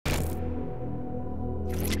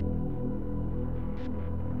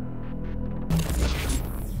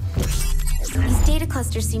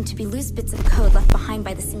clusters seem to be loose bits of code left behind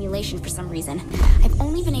by the simulation for some reason. I've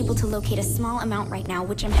only been able to locate a small amount right now,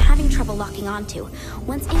 which I'm having trouble locking onto.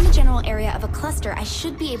 Once in the general area of a cluster, I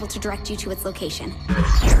should be able to direct you to its location.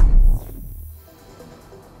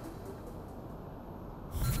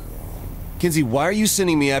 Kinzie, why are you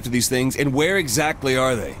sending me after these things, and where exactly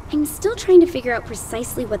are they? I'm still trying to figure out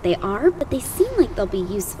precisely what they are, but they seem like they'll be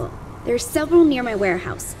useful. There are several near my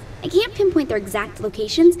warehouse. I can't pinpoint their exact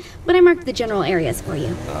locations, but I marked the general areas for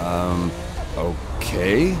you.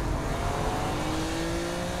 Okay.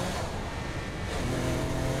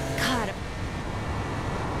 God.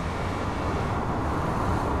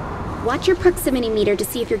 Watch your proximity meter to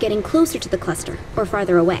see if you're getting closer to the cluster, or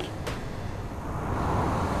farther away.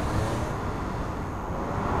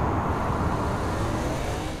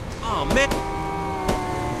 Oh, man.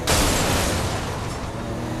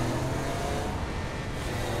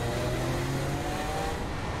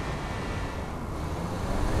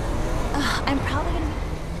 I'm probably gonna...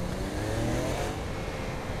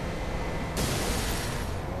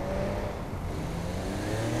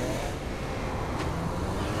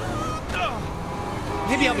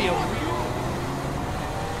 Maybe I'll be over.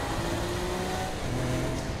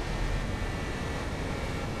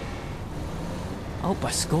 Oh,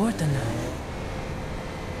 pascorta na.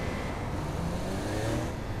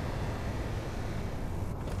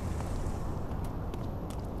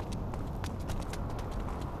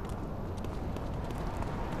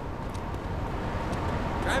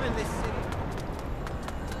 Driving this city.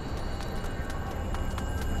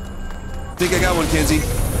 Think I got one, Kinzie.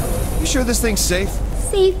 You sure this thing's safe?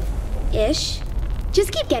 Safe-ish.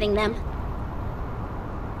 Just keep getting them.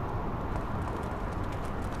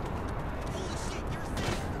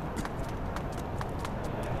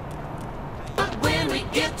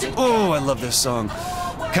 Oh, I love this song.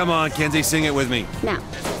 Come on, Kinzie, sing it with me. No,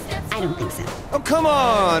 I don't think so. Oh, come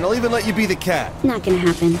on. I'll even let you be the cat. Not gonna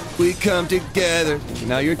happen. We come together.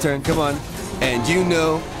 Now your turn. Come on. And you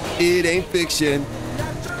know it ain't fiction.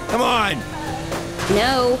 Come on.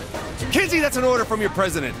 No. Kinzie, that's an order from your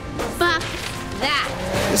president. Fuck that.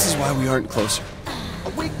 This is why we aren't closer.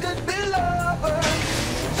 We could be lovers.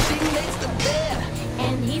 She makes the bed,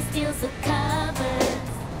 And he steals the covers.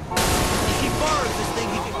 if he borrows this thing,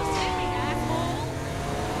 he can.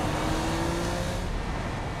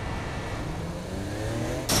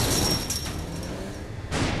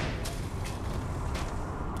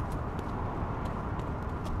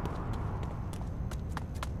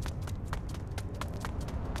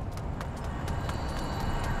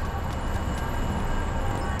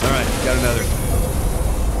 All right, got another.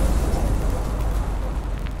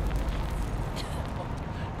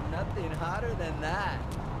 Nothing hotter than that.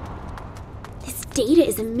 This data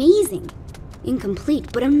is amazing.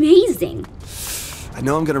 Incomplete, but amazing. I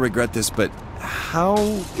know I'm gonna regret this, but how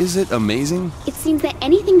is it amazing? It seems that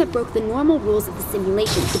anything that broke the normal rules of the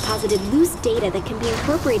simulation deposited loose data that can be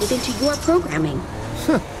incorporated into your programming.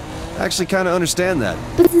 I actually kind of understand that.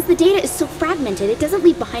 But since the data is so fragmented, it doesn't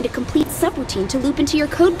leave behind a complete subroutine to loop into your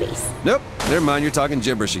codebase. Nope, never mind, you're talking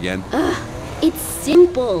gibberish again. It's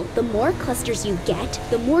simple. The more clusters you get,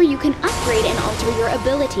 the more you can upgrade and alter your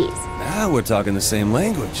abilities. Now we're talking the same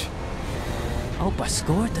language. Oh,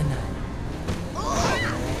 pascorta na.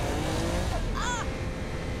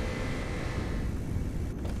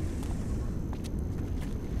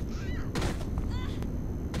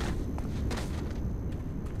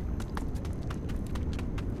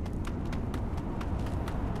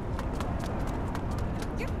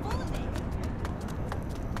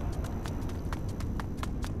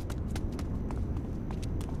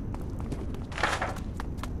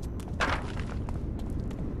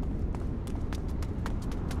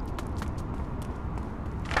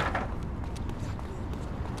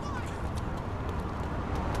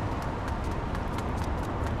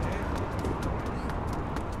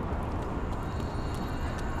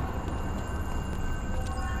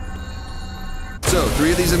 So,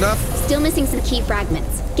 3 of these enough? Still missing some key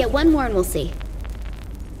fragments. Get one more and we'll see.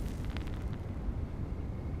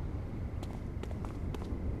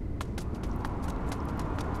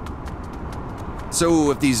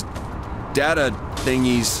 So, if these data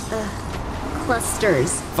thingies...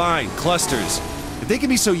 Clusters. Fine, clusters. If they can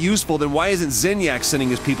be so useful, then why isn't Zinyak sending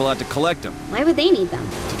his people out to collect them? Why would they need them?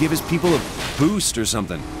 To give his people a boost or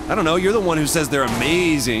something. I don't know, you're the one who says they're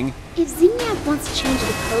amazing. If Zinyak wants to change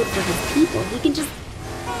the code for his people, he can just...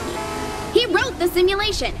 He wrote the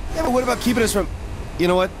simulation! Yeah, but what about keeping us from... You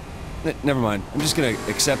know what? Never mind. I'm just gonna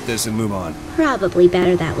accept this and move on. Probably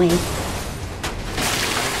better that way.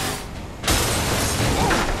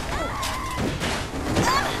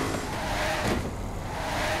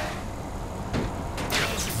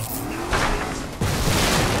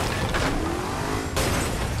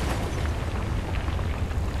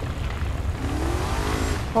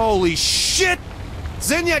 Holy shit!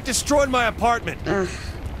 Zinyak destroyed my apartment!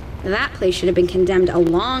 That place should have been condemned a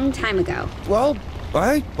long time ago. Well,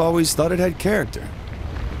 I always thought it had character.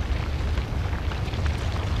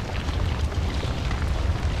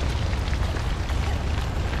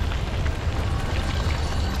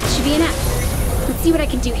 Should be enough. Let's see what I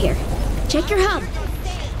can do here. Check your hub.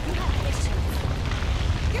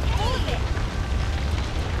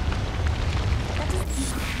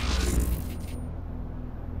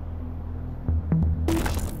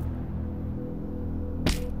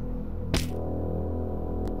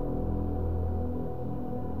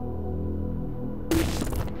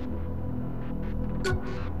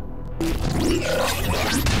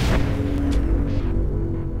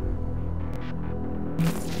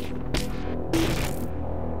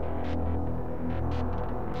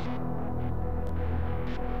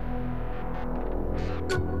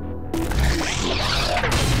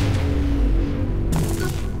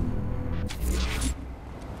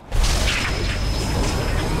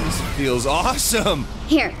 Feels awesome!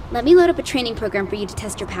 Here, let me load up a training program for you to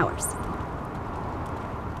test your powers.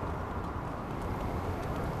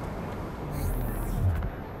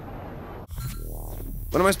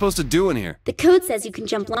 What am I supposed to do in here? The code says you can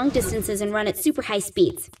jump long distances and run at super high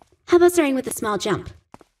speeds. How about starting with a small jump?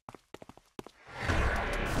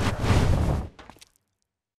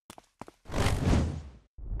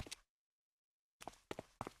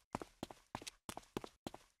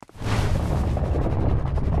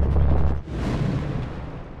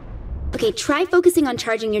 Okay, try focusing on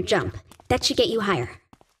charging your jump. That should get you higher.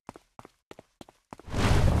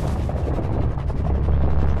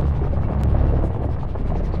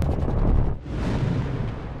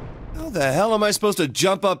 How the hell am I supposed to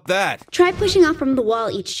jump up that? Try pushing off from the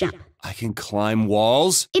wall each jump. I can climb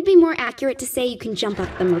walls? It'd be more accurate to say you can jump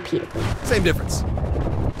up them repeatedly. Same difference.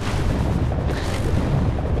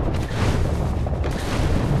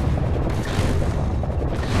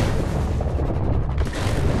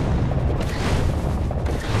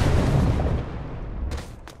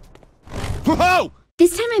 Whoa!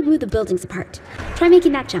 This time I blew the buildings apart. Try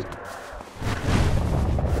making that jump.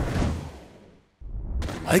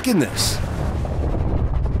 Liking this.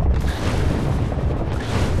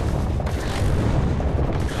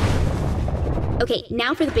 Okay,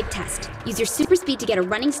 now for the big test. Use your super speed to get a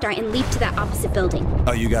running start and leap to that opposite building.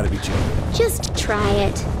 Oh, you gotta be joking. Just try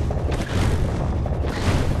it.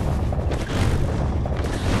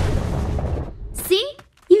 See?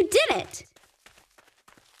 You did it!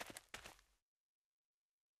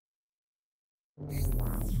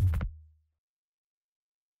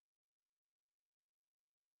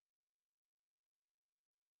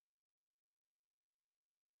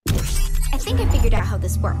 I think I figured out how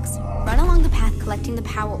this works. Run along the path collecting the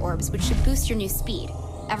power orbs, which should boost your new speed.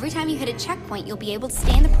 Every time you hit a checkpoint, you'll be able to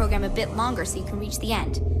stay in the program a bit longer so you can reach the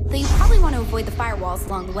end. Though you probably want to avoid the firewalls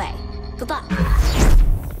along the way. Good luck.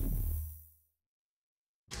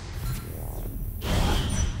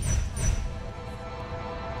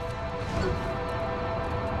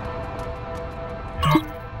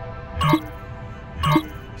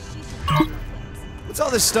 What's all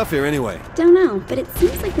this stuff here anyway? Don't know, but it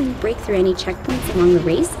seems like when you break through any checkpoints along the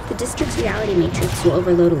race, the district's reality matrix will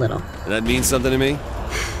overload a little. That means something to me?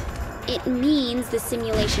 It means the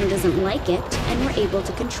simulation doesn't like it, and we're able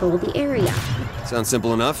to control the area. Sounds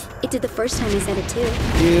simple enough. It did the first time I said it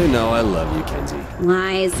too. You know I love you, Kenzie.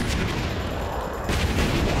 Lies.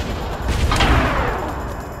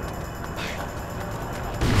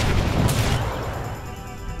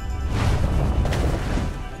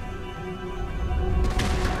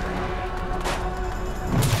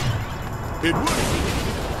 It worked!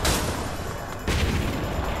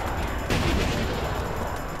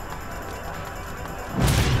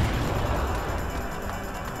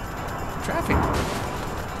 Traffic.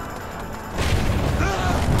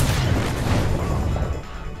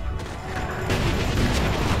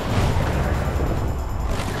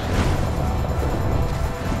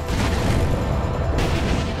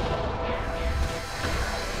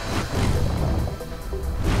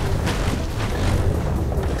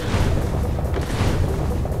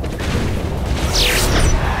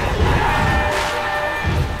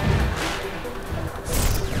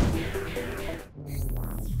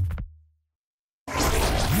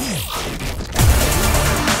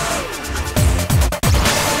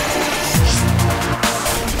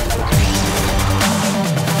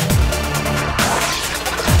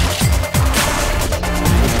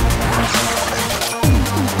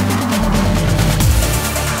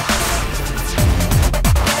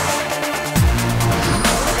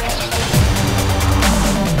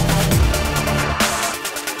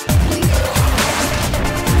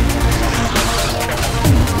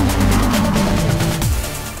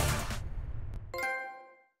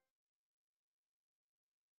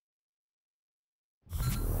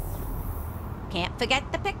 Can't forget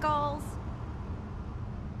the pickles.